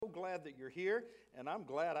glad that you're here, and I'm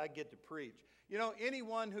glad I get to preach. You know,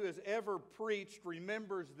 anyone who has ever preached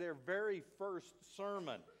remembers their very first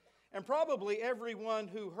sermon. And probably everyone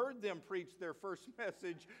who heard them preach their first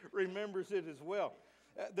message remembers it as well.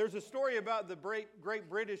 There's a story about the great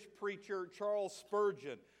British preacher Charles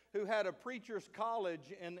Spurgeon, who had a preacher's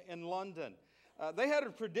college in London. They had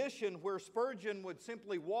a tradition where Spurgeon would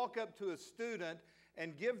simply walk up to a student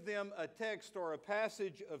and give them a text or a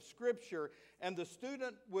passage of Scripture, and the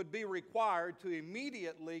student would be required to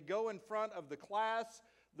immediately go in front of the class,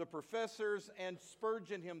 the professors, and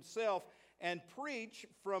Spurgeon himself and preach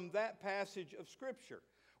from that passage of Scripture.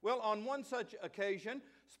 Well, on one such occasion,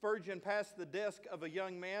 Spurgeon passed the desk of a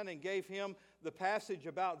young man and gave him the passage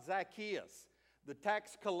about Zacchaeus, the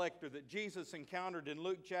tax collector that Jesus encountered in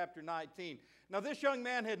Luke chapter 19. Now, this young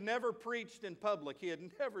man had never preached in public. He had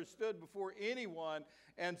never stood before anyone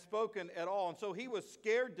and spoken at all. And so he was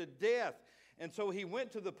scared to death. And so he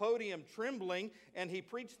went to the podium trembling, and he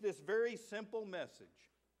preached this very simple message.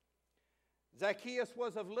 Zacchaeus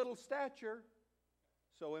was of little stature,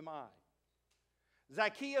 so am I.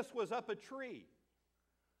 Zacchaeus was up a tree,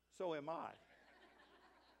 so am I.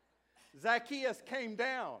 Zacchaeus came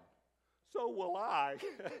down, so will I.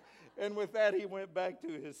 And with that, he went back to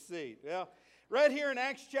his seat. Well, right here in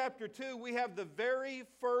Acts chapter 2, we have the very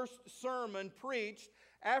first sermon preached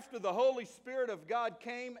after the Holy Spirit of God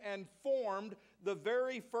came and formed the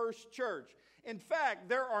very first church. In fact,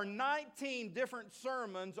 there are 19 different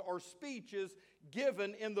sermons or speeches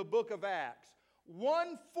given in the book of Acts.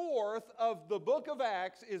 1/4 of the book of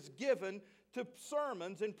Acts is given to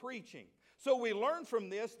sermons and preaching. So we learn from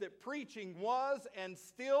this that preaching was and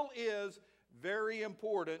still is very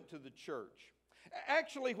important to the church.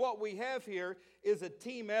 Actually, what we have here is a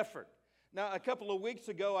team effort. Now, a couple of weeks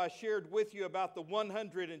ago, I shared with you about the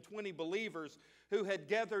 120 believers who had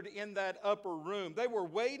gathered in that upper room. They were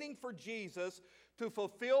waiting for Jesus to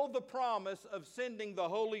fulfill the promise of sending the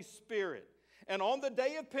Holy Spirit. And on the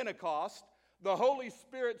day of Pentecost, the Holy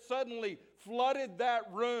Spirit suddenly flooded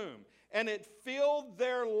that room, and it filled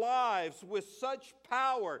their lives with such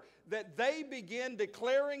power that they began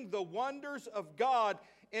declaring the wonders of God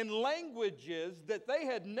in languages that they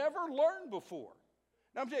had never learned before.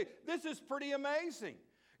 Now, I'm telling you, this is pretty amazing.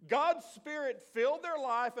 God's Spirit filled their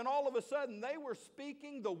life, and all of a sudden they were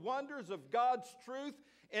speaking the wonders of God's truth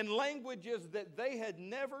in languages that they had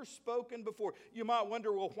never spoken before. You might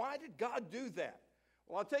wonder, well, why did God do that?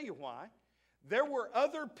 Well, I'll tell you why. There were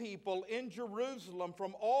other people in Jerusalem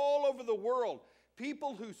from all over the world,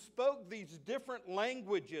 people who spoke these different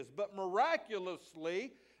languages, but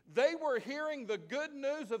miraculously, they were hearing the good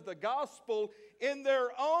news of the gospel in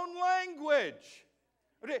their own language.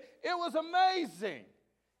 It was amazing.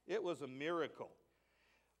 It was a miracle.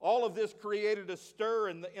 All of this created a stir,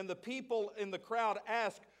 and the people in the crowd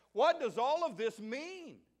asked, what does all of this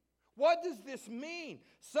mean? What does this mean?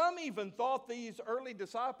 Some even thought these early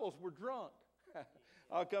disciples were drunk.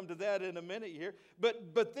 I'll come to that in a minute here.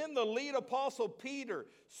 But then the lead apostle Peter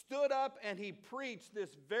stood up and he preached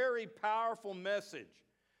this very powerful message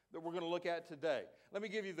that we're going to look at today. Let me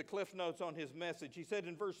give you the cliff notes on his message. He said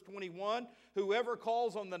in verse 21, whoever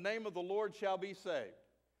calls on the name of the Lord shall be saved.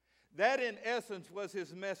 That in essence was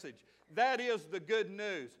his message. That is the good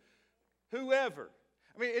news. Whoever.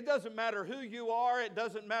 I mean, it doesn't matter who you are. It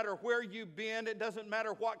doesn't matter where you've been. It doesn't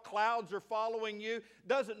matter what clouds are following you. It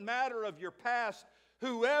doesn't matter of your past.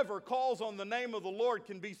 Whoever calls on the name of the Lord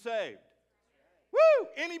can be saved. Woo!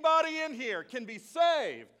 Anybody in here can be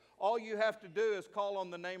saved. All you have to do is call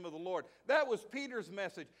on the name of the Lord. That was Peter's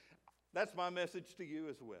message. That's my message to you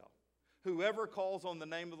as well. Whoever calls on the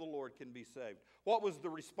name of the Lord can be saved. What was the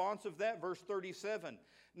response of that? Verse 37.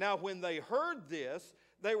 Now when they heard this,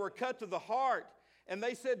 they were cut to the heart. And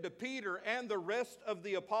they said to Peter and the rest of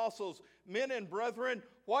the apostles, men and brethren,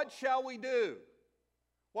 what shall we do?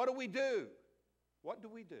 What do we do? What do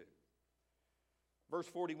we do? Verse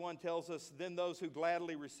 41 tells us, then those who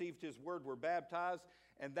gladly received his word were baptized,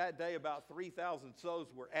 and that day about 3,000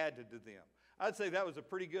 souls were added to them. I'd say that was a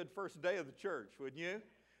pretty good first day of the church, wouldn't you?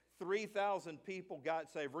 3,000 people got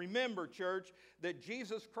saved. Remember, church, that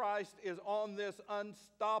Jesus Christ is on this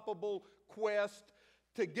unstoppable quest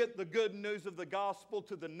to get the good news of the gospel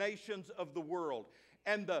to the nations of the world.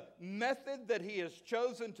 And the method that he has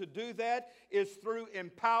chosen to do that is through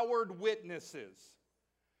empowered witnesses.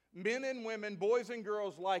 Men and women, boys and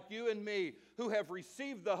girls like you and me who have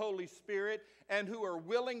received the Holy Spirit and who are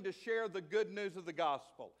willing to share the good news of the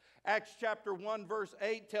gospel. Acts chapter 1 verse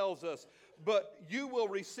 8 tells us, but you will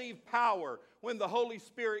receive power when the Holy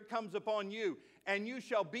Spirit comes upon you, and you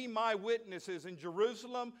shall be my witnesses in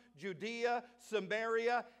Jerusalem, Judea,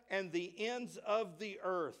 Samaria, and the ends of the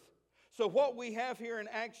earth. So what we have here in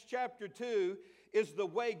Acts chapter 2 is the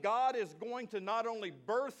way God is going to not only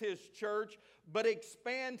birth His church, but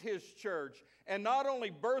expand His church. And not only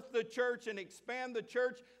birth the church and expand the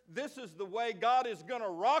church, this is the way God is going to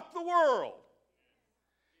rock the world.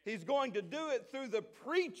 He's going to do it through the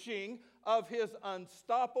preaching of His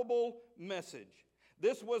unstoppable message.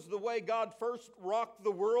 This was the way God first rocked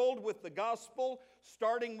the world with the gospel,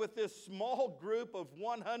 starting with this small group of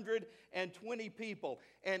 120 people.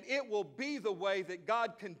 And it will be the way that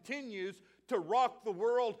God continues to rock the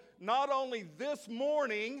world, not only this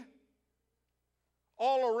morning,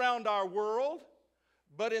 all around our world,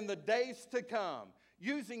 but in the days to come,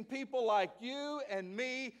 using people like you and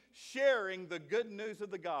me sharing the good news of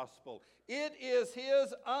the gospel. It is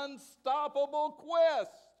His unstoppable quest.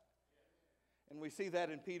 And we see that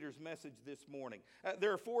in Peter's message this morning.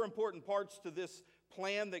 There are 4 important parts to this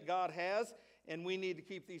plan that God has, and we need to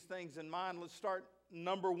keep these things in mind. Let's start,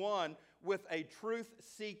 number 1, with a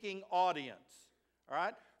truth-seeking audience. All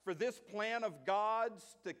right? For this plan of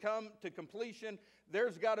God's to come to completion,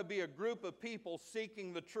 there's got to be a group of people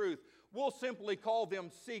seeking the truth. We'll simply call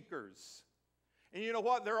them seekers. And you know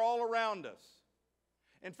what? They're all around us.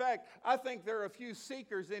 In fact, I think there are a few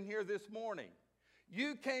seekers in here this morning.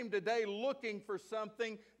 You came today looking for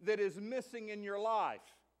something that is missing in your life.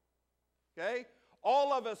 Okay?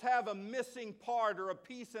 All of us have a missing part or a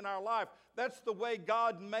piece in our life. That's the way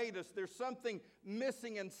God made us. There's something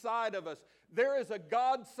missing inside of us. There is a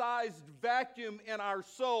God-sized vacuum in our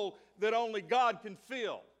soul that only God can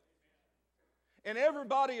fill. And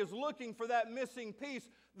everybody is looking for that missing piece.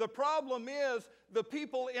 The problem is the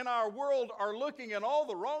people in our world are looking in all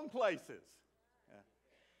the wrong places.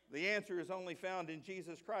 The answer is only found in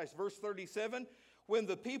Jesus Christ. Verse 37, when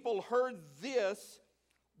the people heard this,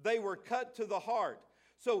 they were cut to the heart.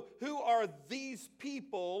 So who are these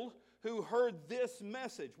people who heard this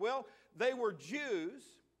message? Well, they were Jews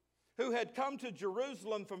who had come to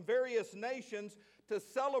Jerusalem from various nations to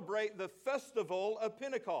celebrate the festival of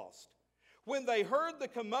Pentecost. When they heard the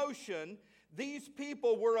commotion, these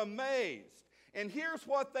people were amazed. And here's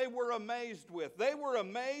what they were amazed with. They were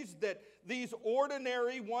amazed that these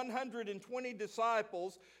ordinary 120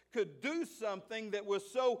 disciples could do something that was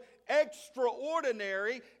so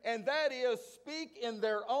extraordinary, and that is speak in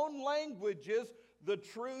their own languages the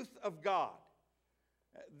truth of God.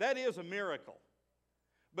 That is a miracle.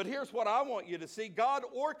 But here's what I want you to see. God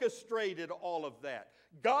orchestrated all of that.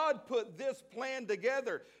 God put this plan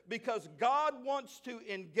together because God wants to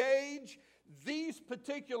engage these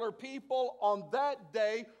particular people on that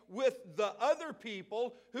day with the other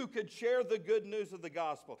people who could share the good news of the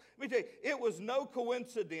gospel. Let me tell you, it was no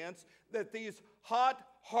coincidence that these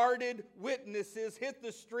hot-hearted witnesses hit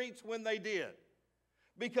the streets when they did.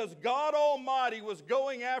 Because God Almighty was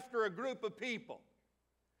going after a group of people.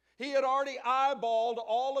 He had already eyeballed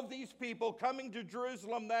all of these people coming to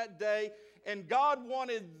Jerusalem that day, and God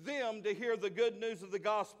wanted them to hear the good news of the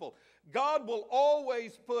gospel. God will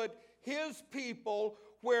always put His people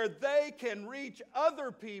where they can reach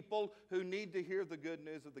other people who need to hear the good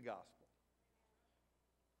news of the gospel.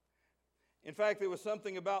 In fact, there was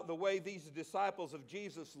something about the way these disciples of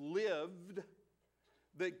Jesus lived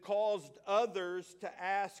that caused others to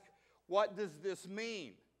ask, what does this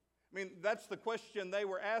mean? I mean, that's the question they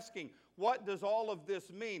were asking. What does all of this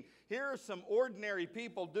mean? Here are some ordinary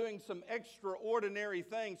people doing some extraordinary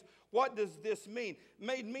things. What does this mean?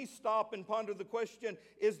 Made me stop and ponder the question,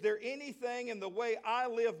 is there anything in the way I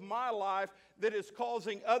live my life that is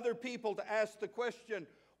causing other people to ask the question,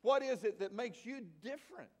 what is it that makes you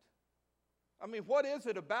different? I mean, what is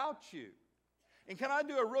it about you? And can I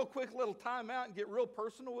do a real quick little time out and get real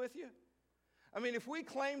personal with you? I mean, if we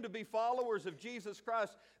claim to be followers of Jesus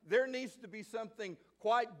Christ, there needs to be something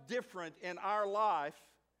quite different in our life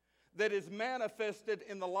that is manifested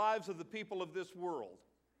in the lives of the people of this world.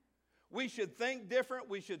 We should think different.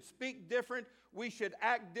 We should speak different. We should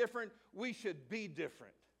act different. We should be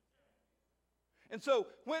different. And so,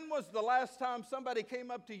 when was the last time somebody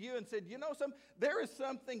came up to you and said, you know something, there is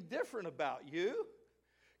something different about you?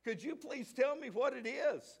 Could you please tell me what it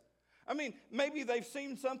is? I mean, maybe they've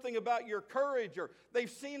seen something about your courage, or they've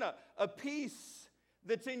seen a peace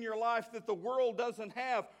that's in your life that the world doesn't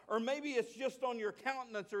have, or maybe it's just on your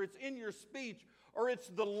countenance, or it's in your speech, or it's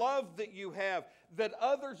the love that you have that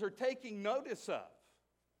others are taking notice of.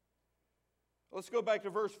 Let's go back to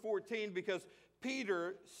verse 14, because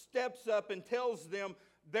Peter steps up and tells them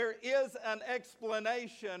there is an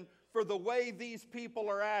explanation for the way these people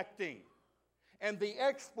are acting. And the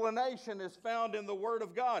explanation is found in the Word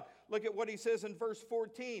of God. Look at what he says in verse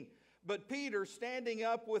 14. But Peter, standing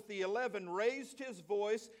up with the 11, raised his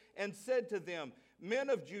voice and said to them, men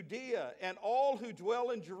of Judea, and all who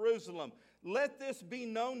dwell in Jerusalem, let this be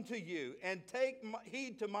known to you, and take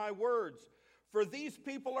heed to my words. For these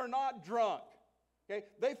people are not drunk. Okay?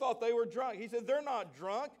 They thought they were drunk. He said, they're not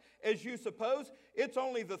drunk, as you suppose. It's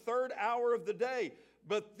only the 3rd hour of the day.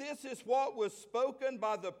 But this is what was spoken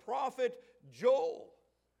by the prophet Joel.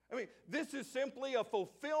 I mean, this is simply a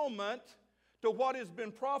fulfillment to what has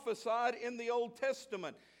been prophesied in the Old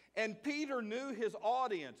Testament. And Peter knew his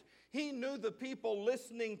audience. He knew the people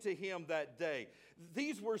listening to him that day.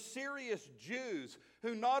 These were serious Jews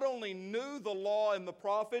who not only knew the law and the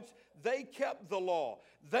prophets, they kept the law.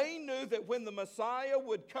 They knew that when the Messiah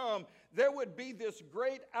would come, there would be this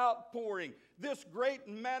great outpouring, this great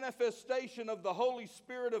manifestation of the Holy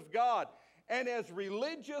Spirit of God. And as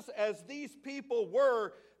religious as these people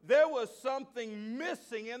were, there was something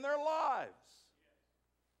missing in their lives.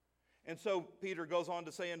 And so Peter goes on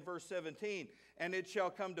to say in verse 17, and it shall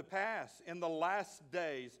come to pass in the last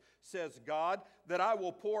days, says God, that I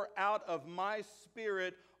will pour out of my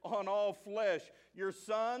Spirit on all flesh. Your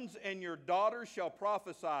sons and your daughters shall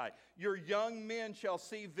prophesy. Your young men shall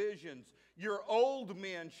see visions. Your old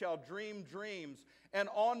men shall dream dreams. And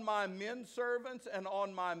on my men servants and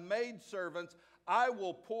on my maid servants I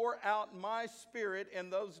will pour out my Spirit in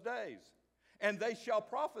those days. And they shall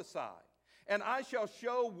prophesy. And I shall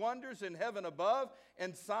show wonders in heaven above,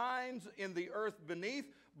 and signs in the earth beneath,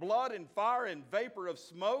 blood and fire and vapor of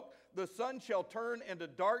smoke. The sun shall turn into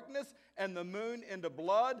darkness, and the moon into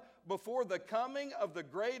blood, before the coming of the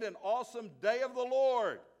great and awesome day of the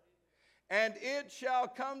Lord. And it shall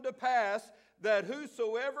come to pass that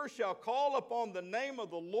whosoever shall call upon the name of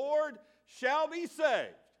the Lord shall be saved.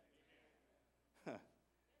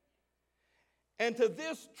 And to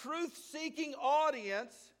this truth-seeking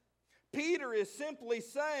audience, Peter is simply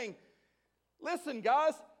saying, listen,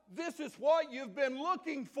 guys, this is what you've been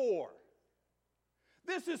looking for.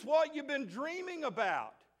 This is what you've been dreaming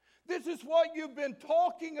about. This is what you've been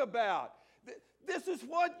talking about. This is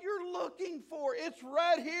what you're looking for. It's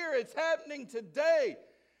right here. It's happening today.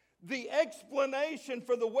 The explanation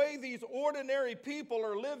for the way these ordinary people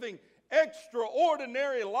are living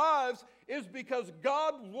extraordinary lives is because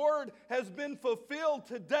God's word has been fulfilled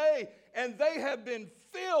today, and they have been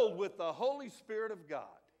filled with the Holy Spirit of God.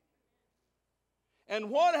 And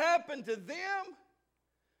what happened to them,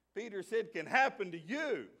 Peter said, can happen to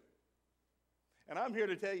you. And I'm here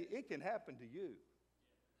to tell you, it can happen to you.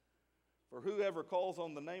 For whoever calls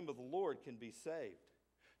on the name of the Lord can be saved.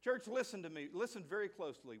 Church, listen to me. Listen very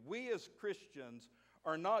closely. We as Christians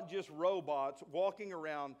are not just robots walking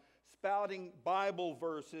around spouting Bible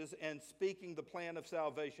verses and speaking the plan of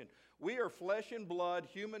salvation. We are flesh and blood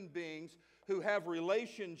human beings who have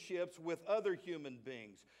relationships with other human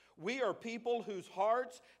beings. We are people whose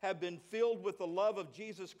hearts have been filled with the love of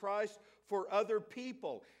Jesus Christ for other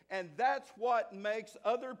people. And that's what makes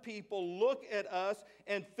other people look at us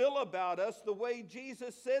and feel about us the way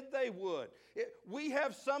Jesus said they would. We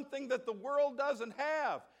have something that the world doesn't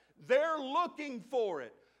have. They're looking for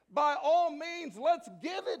it. By all means, let's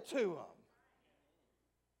give it to them.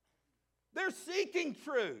 They're seeking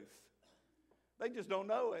truth. They just don't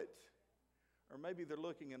know it. Or maybe they're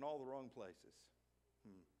looking in all the wrong places.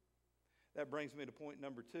 That brings me to point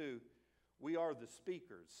number 2. We are the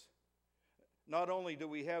speakers. Not only do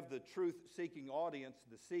we have the truth-seeking audience,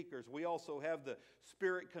 the seekers, we also have the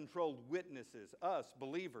spirit-controlled witnesses, us,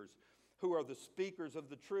 believers, who are the speakers of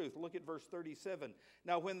the truth. Look at verse 37.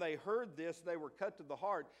 Now when they heard this, they were cut to the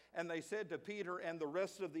heart, and they said to Peter and the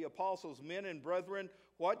rest of the apostles, men and brethren,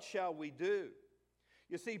 what shall we do?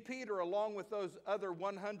 You see, Peter, along with those other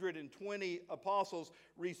 120 apostles,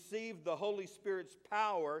 received the Holy Spirit's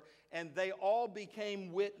power, and they all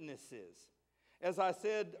became witnesses. As I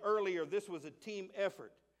said earlier, this was a team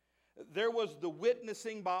effort. There was the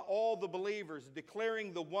witnessing by all the believers,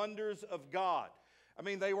 declaring the wonders of God. I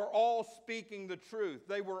mean, they were all speaking the truth.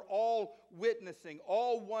 They were all witnessing.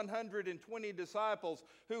 All 120 disciples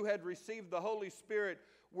who had received the Holy Spirit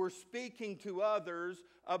were speaking to others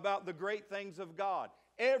about the great things of God.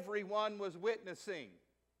 Everyone was witnessing.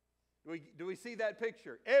 Do we see that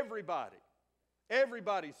picture? Everybody's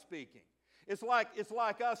speaking. It's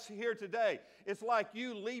like us here today. It's like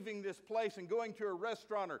you leaving this place and going to a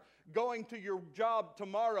restaurant or going to your job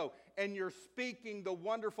tomorrow, and you're speaking the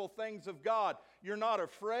wonderful things of God. You're not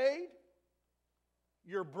afraid.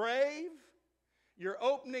 You're brave. You're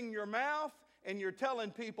opening your mouth, and you're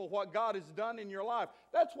telling people what God has done in your life.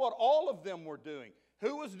 That's what all of them were doing.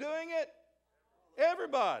 Who was doing it?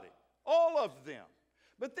 Everybody. All of them.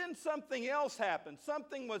 But then something else happened.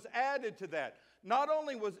 Something was added to that. not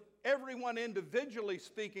only was everyone individually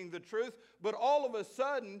speaking the truth, but all of a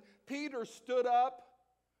sudden, Peter stood up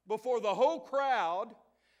before the whole crowd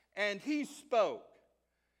and he spoke.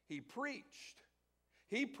 He preached.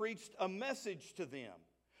 He preached a message to them.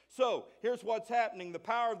 So, here's what's happening. The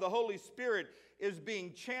power of the Holy Spirit is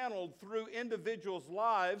being channeled through individuals'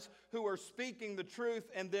 lives who are speaking the truth,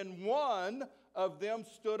 and then one of them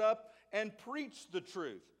stood up and preached the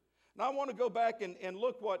truth. Now, I want to go back and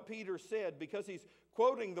look what Peter said, because he's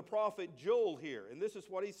quoting the prophet Joel here. And this is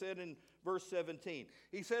what he said in verse 17.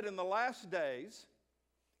 He said, "In the last days,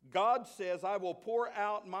 God says, I will pour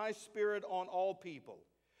out my Spirit on all people.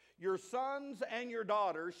 Your sons and your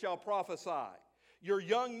daughters shall prophesy. Your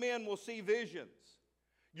young men will see visions.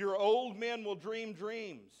 Your old men will dream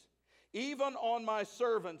dreams. Even on my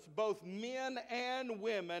servants, both men and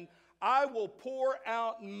women, I will pour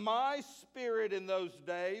out my Spirit in those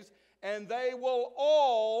days, and they will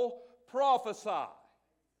all prophesy."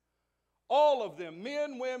 All of them,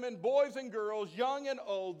 men, women, boys and girls, young and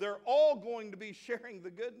old, they're all going to be sharing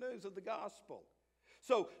the good news of the gospel.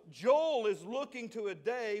 So Joel is looking to a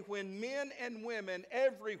day when men and women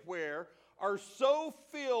everywhere are so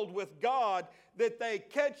filled with God that they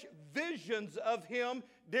catch visions of Him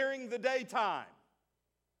during the daytime.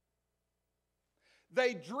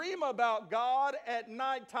 They dream about God at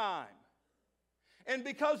nighttime. And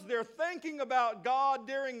because they're thinking about God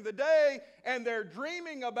during the day and they're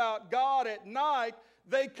dreaming about God at night,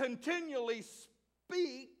 they continually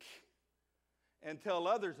speak and tell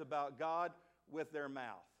others about God with their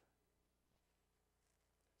mouth.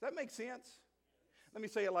 Does that make sense? Let me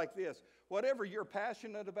say it like this. Whatever you're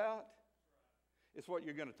passionate about is what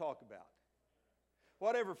you're going to talk about.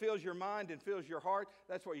 Whatever fills your mind and fills your heart,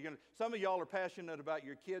 that's what you're going to. Some of y'all are passionate about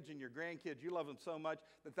your kids and your grandkids. You love them so much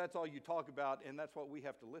that that's all you talk about, and that's what we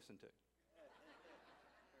have to listen to.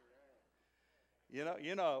 You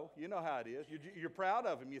know how it is. You're proud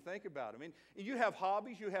of them. You think about them. I mean, you have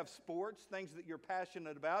hobbies, you have sports, things that you're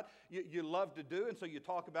passionate about, you love to do, and so you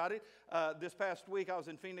talk about it. This past week, I was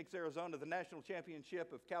in Phoenix, Arizona, the national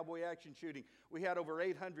championship of cowboy action shooting. We had over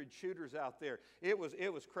 800 shooters out there. It was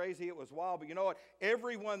crazy. It was wild. But you know what?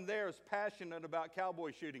 Everyone there is passionate about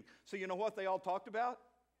cowboy shooting. So you know what they all talked about?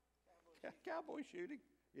 Cowboy shooting.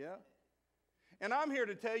 Yeah. And I'm here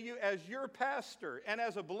to tell you, as your pastor and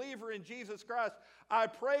as a believer in Jesus Christ, I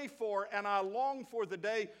pray for and I long for the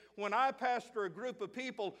day when I pastor a group of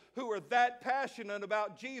people who are that passionate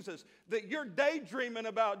about Jesus, that you're daydreaming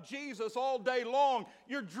about Jesus all day long.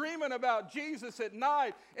 You're dreaming about Jesus at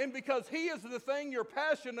night. And because He is the thing you're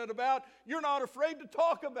passionate about, you're not afraid to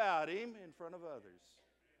talk about Him in front of others.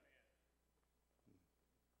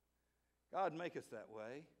 God, make us that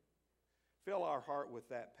way. Fill our heart with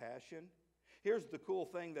that passion. Here's the cool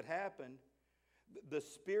thing that happened. The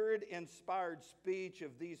Spirit-inspired speech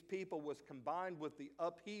of these people was combined with the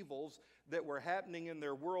upheavals that were happening in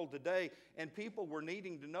their world today, and people were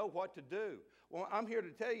needing to know what to do. Well, I'm here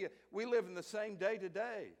to tell you, we live in the same day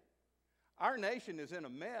today. Our nation is in a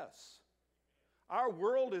mess. Our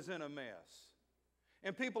world is in a mess.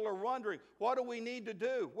 And people are wondering, what do we need to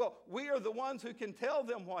do? Well, we are the ones who can tell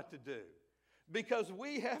them what to do, because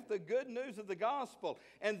we have the good news of the gospel.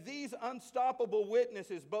 And these unstoppable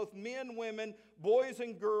witnesses, both men, women, boys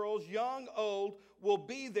and girls, young, old, will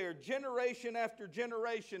be there generation after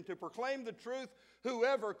generation to proclaim the truth.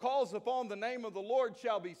 Whoever calls upon the name of the Lord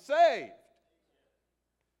shall be saved.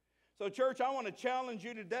 So, church, I want to challenge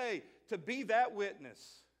you today to be that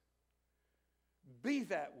witness. Be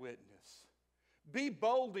that witness. Be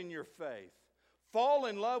bold in your faith. Fall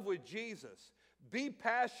in love with Jesus. Be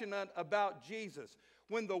passionate about Jesus.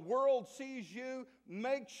 When the world sees you,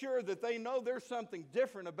 make sure that they know there's something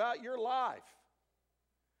different about your life.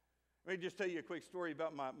 Let me just tell you a quick story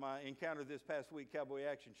about my encounter this past week, cowboy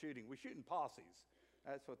action shooting. We're shooting posses.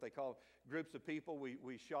 That's what they call groups of people.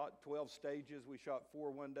 We shot 12 stages. We shot 4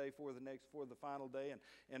 one day, 4 the next, 4 the final day.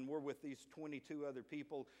 And we're with these 22 other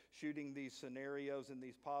people shooting these scenarios and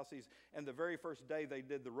these posses. And the very first day they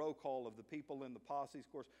did the roll call of the people in the posses.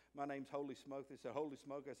 Of course, my name's Holy Smoke. They said, Holy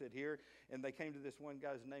Smoke. I said, here. And they came to this one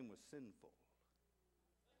guy's name was Sinful.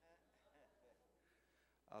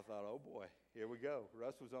 I thought, oh boy, here we go.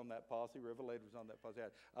 Russ was on that posse. Revelator was on that posse.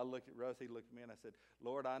 I looked at Russ. He looked at me and I said,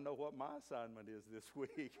 Lord, I know what my assignment is this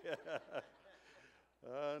week.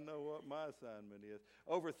 I know what my assignment is.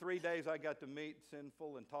 Over 3 days, I got to meet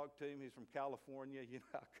Sinful and talk to him. He's from California. You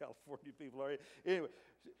know how California people are. Anyway,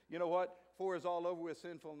 you know what? Before it was all over with,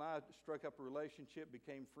 Sinful and I struck up a relationship,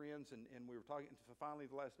 became friends, and we were talking. Finally,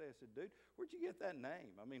 the last day, I said, dude, where'd you get that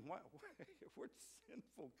name? I mean, where'd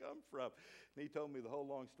Sinful come from? And he told me the whole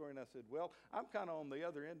long story, and I said, well, I'm kind of on the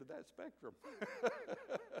other end of that spectrum.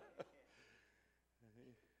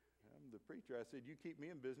 I'm the preacher. I said, you keep me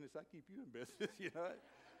in business, I keep you in business. You know,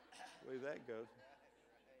 the way that goes.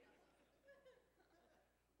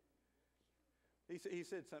 He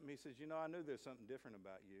said something. He says, you know, I knew there's something different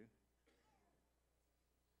about you.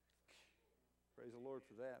 Praise the Lord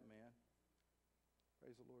for that, man.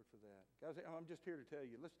 Praise the Lord for that. Guys, I'm just here to tell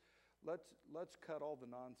you, let's cut all the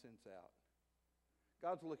nonsense out.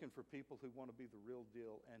 God's looking for people who want to be the real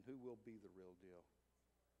deal and who will be the real deal.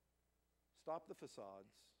 Stop the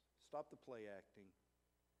facades. Stop the play acting.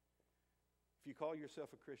 If you call yourself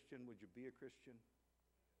a Christian, would you be a Christian?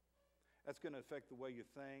 That's going to affect the way you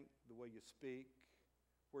think, the way you speak,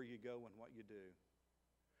 where you go, and what you do.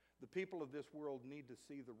 The people of this world need to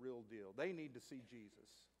see the real deal. They need to see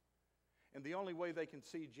Jesus. And the only way they can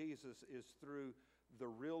see Jesus is through the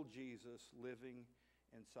real Jesus living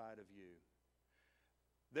inside of you.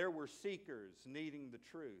 There were seekers needing the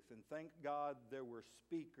truth, and thank God there were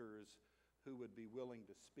speakers who would be willing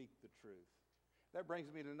to speak the truth. That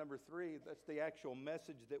brings me to number 3. That's the actual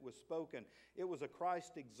message that was spoken. It was a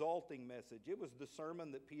Christ-exalting message. It was the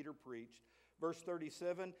sermon that Peter preached. Verse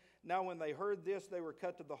 37, now when they heard this, they were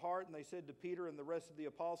cut to the heart, and they said to Peter and the rest of the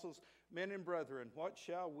apostles, men and brethren, what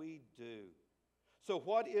shall we do? So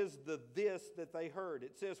what is the this that they heard?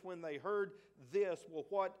 It says when they heard this, well,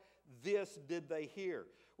 what this did they hear?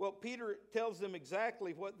 Well, Peter tells them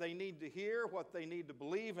exactly what they need to hear, what they need to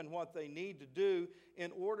believe, and what they need to do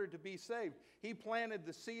in order to be saved. He planted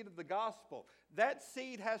the seed of the gospel. That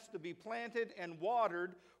seed has to be planted and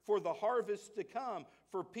watered for the harvest to come,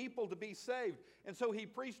 for people to be saved. And so he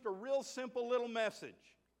preached a real simple little message.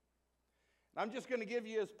 I'm just going to give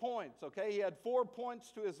you his points, okay? He had 4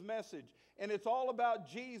 points to his message, and it's all about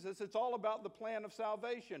Jesus. It's all about the plan of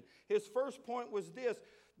salvation. His first point was this: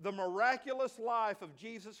 the miraculous life of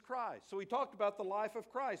Jesus Christ. So he talked about the life of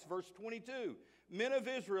Christ. Verse 22, men of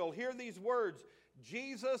Israel, hear these words,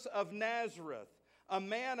 Jesus of Nazareth, a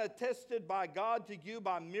man attested by God to you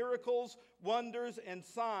by miracles, wonders, and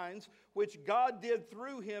signs, which God did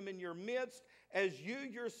through him in your midst, as you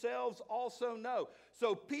yourselves also know.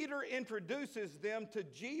 So Peter introduces them to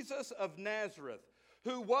Jesus of Nazareth,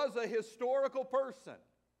 who was a historical person.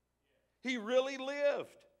 He really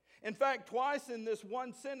lived. In fact, twice in this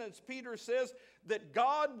one sentence, Peter says that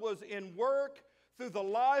God was in work through the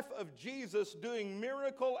life of Jesus, doing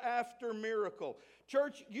miracle after miracle.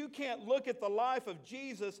 Church, you can't look at the life of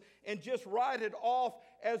Jesus and just write it off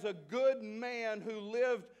as a good man who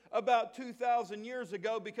lived about 2,000 years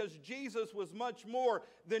ago, because Jesus was much more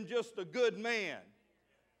than just a good man.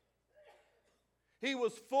 He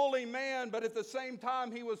was fully man, but at the same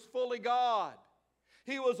time, he was fully God.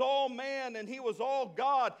 He was all man and he was all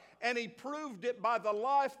God, and he proved it by the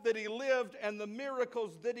life that he lived and the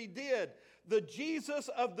miracles that he did. The Jesus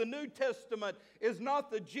of the New Testament is not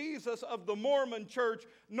the Jesus of the Mormon church,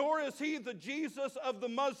 nor is he the Jesus of the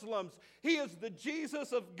Muslims. He is the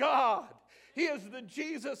Jesus of God. He is the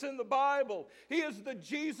Jesus in the Bible. He is the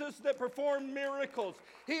Jesus that performed miracles.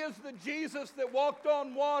 He is the Jesus that walked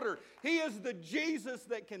on water. He is the Jesus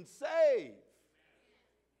that can save.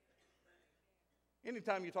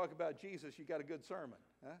 Anytime you talk about Jesus, you got a good sermon.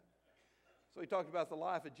 Huh? So he talked about the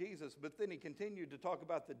life of Jesus, but then he continued to talk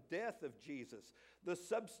about the death of Jesus, the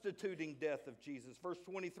substituting death of Jesus. Verse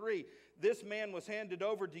 23, this man was handed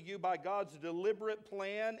over to you by God's deliberate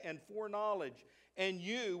plan and foreknowledge, and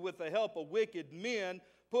you, with the help of wicked men,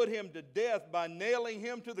 put him to death by nailing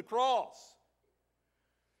him to the cross.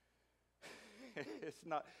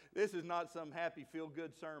 This is not some happy,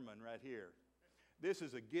 feel-good sermon right here. This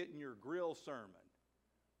is a get-in-your-grill sermon.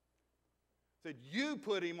 Said, you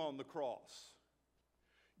put him on the cross.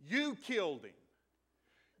 You killed him.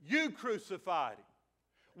 You crucified him.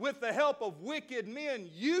 With the help of wicked men,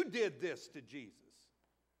 you did this to Jesus.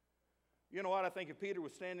 You know what? I think if Peter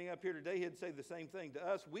was standing up here today, he'd say the same thing to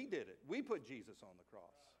us. We did it. We put Jesus on the cross.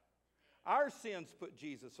 Our sins put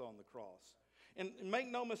Jesus on the cross. And make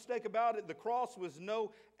no mistake about it, the cross was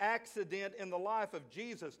no accident in the life of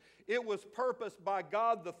Jesus. It was purposed by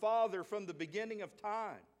God the Father from the beginning of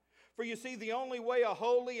time. For you see, the only way a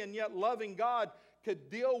holy and yet loving God could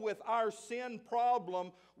deal with our sin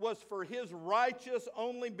problem was for his righteous,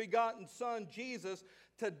 only begotten Son, Jesus,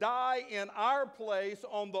 to die in our place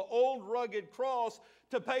on the old rugged cross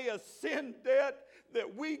to pay a sin debt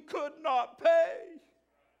that we could not pay.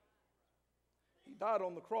 He died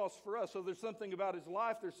on the cross for us. So there's something about his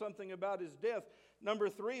life. There's something about his death. Number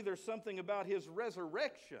 3, there's something about his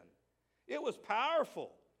resurrection. It was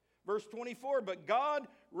powerful. Verse 24, but God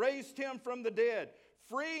raised him from the dead,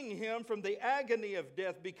 freeing him from the agony of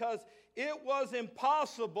death, because it was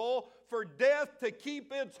impossible for death to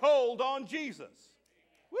keep its hold on Jesus.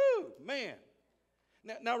 Woo, man.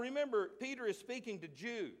 Now remember, Peter is speaking to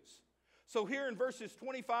Jews. So here in verses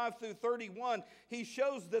 25 through 31, he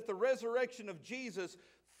shows that the resurrection of Jesus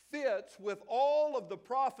fits with all of the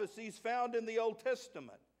prophecies found in the Old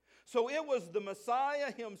Testament. So it was the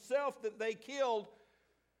Messiah himself that they killed,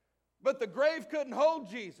 but the grave couldn't hold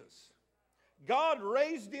Jesus. God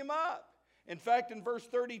raised him up. In fact, in verse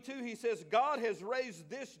 32, he says, God has raised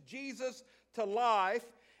this Jesus to life,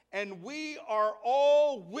 and we are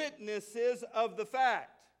all witnesses of the fact.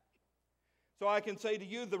 So I can say to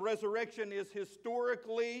you, the resurrection is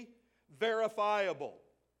historically verifiable.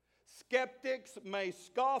 Skeptics may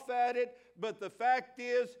scoff at it, but the fact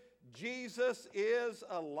is, Jesus is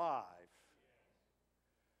alive.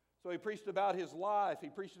 So he preached about his life, he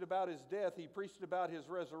preached about his death, he preached about his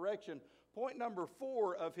resurrection. Point number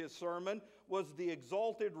 4 of his sermon was the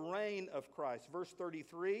exalted reign of Christ. Verse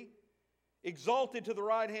 33, exalted to the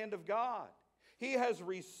right hand of God. He has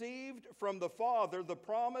received from the Father the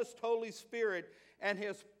promised Holy Spirit and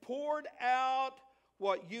has poured out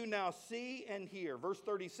what you now see and hear. Verse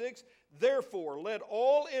 36, therefore let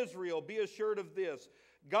all Israel be assured of this.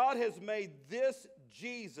 God has made this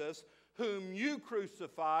Jesus, whom you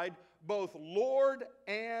crucified, both Lord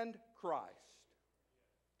and Christ.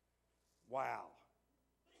 Wow.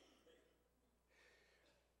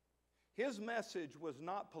 His message was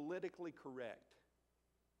not politically correct.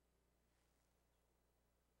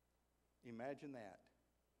 Imagine that.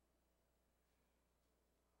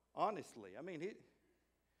 Honestly, I mean, there's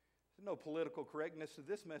no political correctness to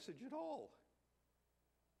this message at all.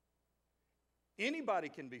 Anybody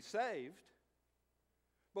can be saved,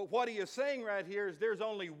 but what he is saying right here is there's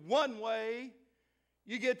only one way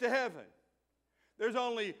you get to heaven. There's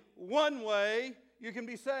only one way you can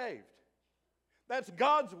be saved. That's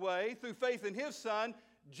God's way through faith in his Son,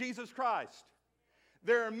 Jesus Christ.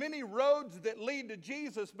 There are many roads that lead to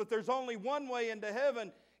Jesus, but there's only one way into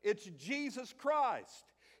heaven. It's Jesus Christ.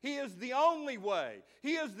 He is the only way.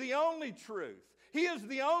 He is the only truth. He is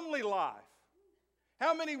the only life.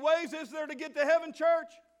 How many ways is there to get to heaven, church?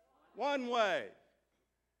 One way.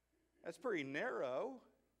 That's pretty narrow,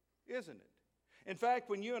 isn't it? In fact,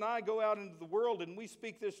 when you and I go out into the world and we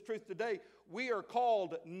speak this truth today, we are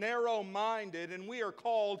called narrow-minded and we are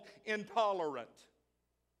called intolerant.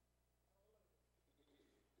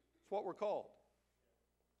 That's what we're called.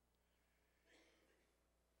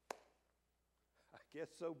 I guess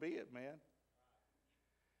so be it, man.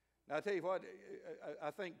 Now, I tell you what, I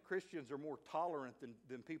think Christians are more tolerant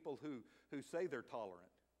than people who say they're tolerant.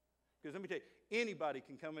 Because let me tell you, anybody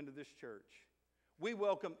can come into this church. We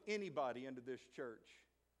welcome anybody into this church.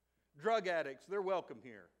 Drug addicts, they're welcome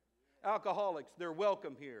here. Alcoholics, they're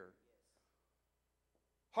welcome here.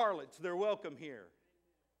 Harlots, they're welcome here.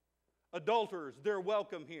 Adulterers, they're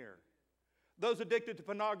welcome here. Those addicted to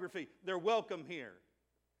pornography, they're welcome here.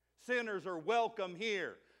 Sinners are welcome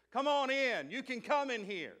here. Come on in. You can come in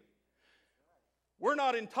here. We're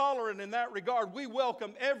not intolerant in that regard. We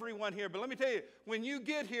welcome everyone here. But let me tell you, when you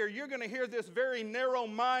get here, you're going to hear this very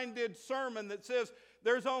narrow-minded sermon that says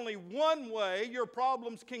there's only one way your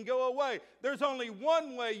problems can go away. There's only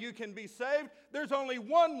one way you can be saved. There's only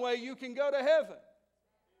one way you can go to heaven.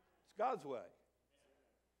 It's God's way.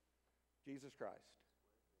 Jesus Christ.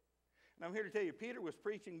 And I'm here to tell you, Peter was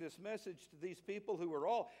preaching this message to these people who were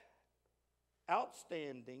all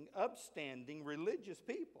outstanding, upstanding, religious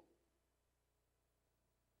people.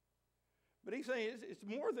 But he's saying it's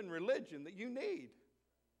more than religion that you need.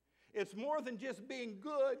 It's more than just being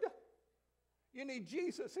good. You need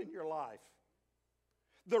Jesus in your life.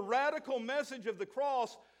 The radical message of the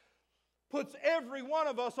cross puts every one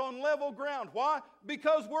of us on level ground. Why?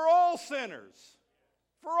 Because we're all sinners.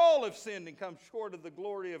 For all have sinned and come short of the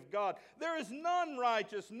glory of God. There is none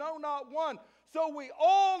righteous, no, not one. So we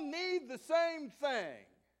all need the same thing.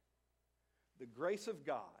 The grace of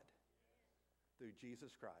God through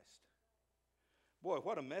Jesus Christ. Boy,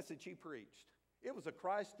 what a message he preached. It was a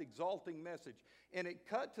Christ-exalting message, and it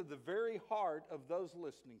cut to the very heart of those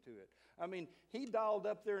listening to it. I mean, he dialed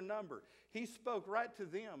up their number. He spoke right to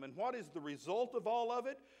them. And what is the result of all of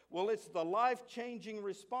it? Well, it's the life-changing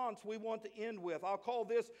response we want to end with. I'll call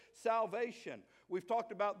this salvation. We've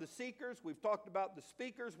talked about the seekers. We've talked about the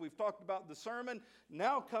speakers. We've talked about the sermon.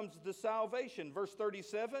 Now comes the salvation. Verse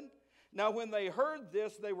 37, Now when they heard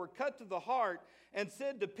this, they were cut to the heart and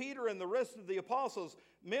said to Peter and the rest of the apostles,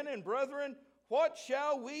 Men and brethren, what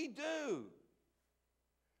shall we do?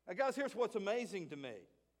 Now guys, here's what's amazing to me.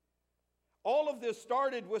 All of this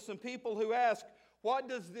started with some people who asked, what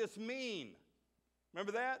does this mean?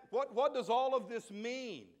 Remember that? What does all of this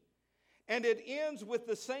mean? And it ends with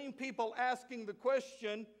the same people asking the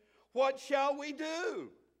question, what shall we do?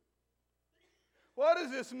 What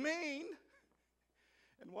does this mean?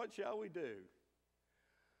 And what shall we do?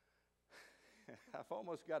 I've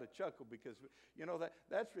almost got a chuckle because,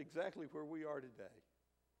 that's exactly where we are today.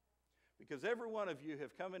 Because every one of you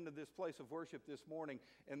have come into this place of worship this morning,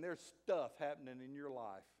 and there's stuff happening in your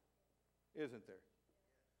life, isn't there?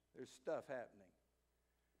 There's stuff happening.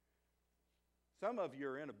 Some of you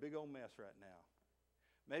are in a big old mess right now.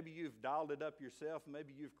 Maybe you've dialed it up yourself.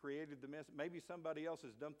 Maybe you've created the mess. Maybe somebody else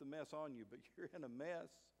has dumped the mess on you, but you're in a mess.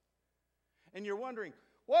 And you're wondering,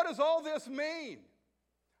 what does all this mean?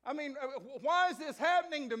 I mean, why is this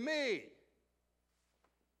happening to me?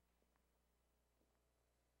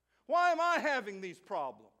 Why am I having these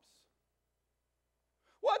problems?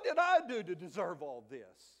 What did I do to deserve all this?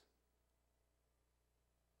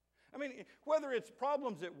 I mean, whether it's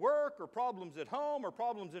problems at work or problems at home or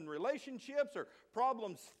problems in relationships or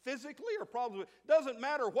problems physically or problems, it doesn't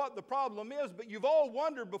matter what the problem is, but you've all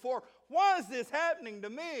wondered before, why is this happening to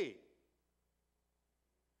me?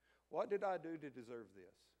 What did I do to deserve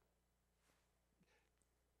this?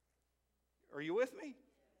 Are you with me?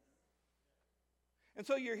 And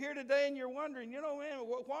so you're here today and you're wondering, man,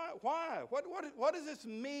 why? What does this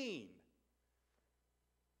mean?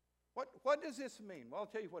 What does this mean? Well, I'll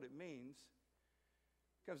tell you what it means.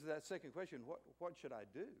 It comes to that second question, what should I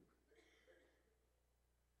do?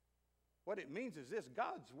 What it means is this,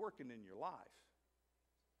 God's working in your life.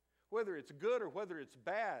 Whether it's good or whether it's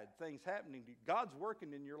bad, things happening to you, God's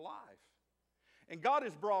working in your life. And God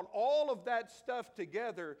has brought all of that stuff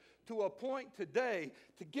together to a point today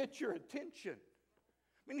to get your attention.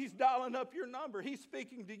 I mean, He's dialing up your number. He's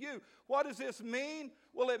speaking to you. What does this mean?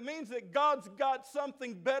 Well, it means that God's got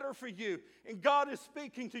something better for you. And God is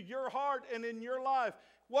speaking to your heart and in your life.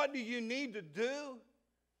 What do you need to do?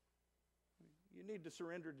 You need to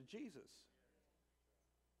surrender to Jesus.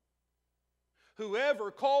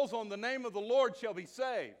 Whoever calls on the name of the Lord shall be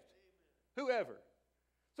saved. Whoever.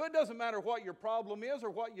 So it doesn't matter what your problem is or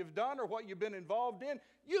what you've done or what you've been involved in.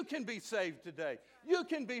 You can be saved today. You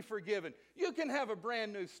can be forgiven. You can have a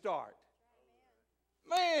brand new start.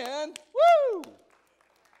 Man, woo!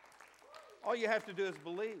 All you have to do is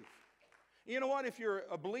believe. You know what? If you're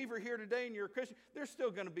a believer here today and you're a Christian, there's still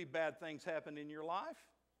going to be bad things happen in your life.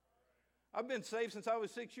 I've been saved since I was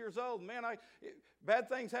 6 years old. Man, bad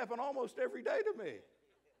things happen almost every day to me.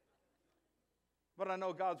 But I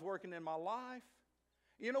know God's working in my life.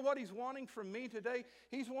 You know what He's wanting from me today?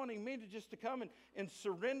 He's wanting me to come and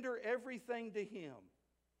surrender everything to Him.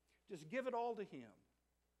 Just give it all to Him.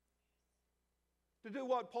 To do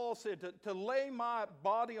what Paul said, to lay my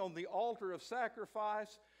body on the altar of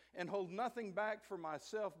sacrifice and hold nothing back for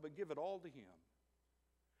myself, but give it all to Him.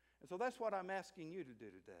 And so that's what I'm asking you to do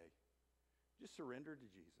today. Just surrender to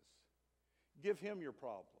Jesus. Give Him your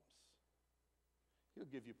problems. He'll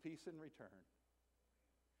give you peace in return.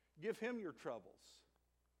 Give Him your troubles.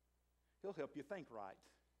 He'll help you think right.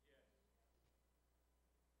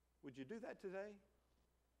 Would you do that today?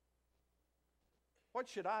 What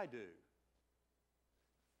should I do?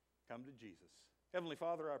 Come to Jesus. Heavenly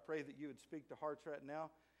Father, I pray that You would speak to hearts right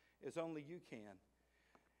now as only You can.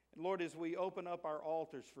 And Lord, as we open up our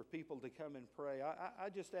altars for people to come and pray, I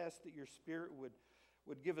just ask that Your Spirit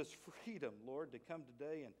would give us freedom, Lord, to come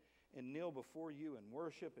today and kneel before You and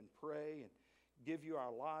worship and pray and give You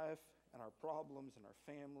our life and our problems and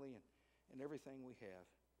our family and everything we have.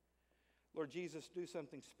 Lord Jesus, do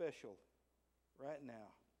something special right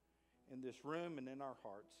now in this room and in our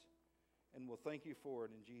hearts. And we'll thank You for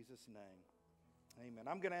it in Jesus' name. Amen.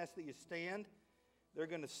 I'm going to ask that you stand. They're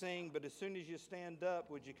going to sing, but as soon as you stand up,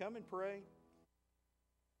 would you come and pray?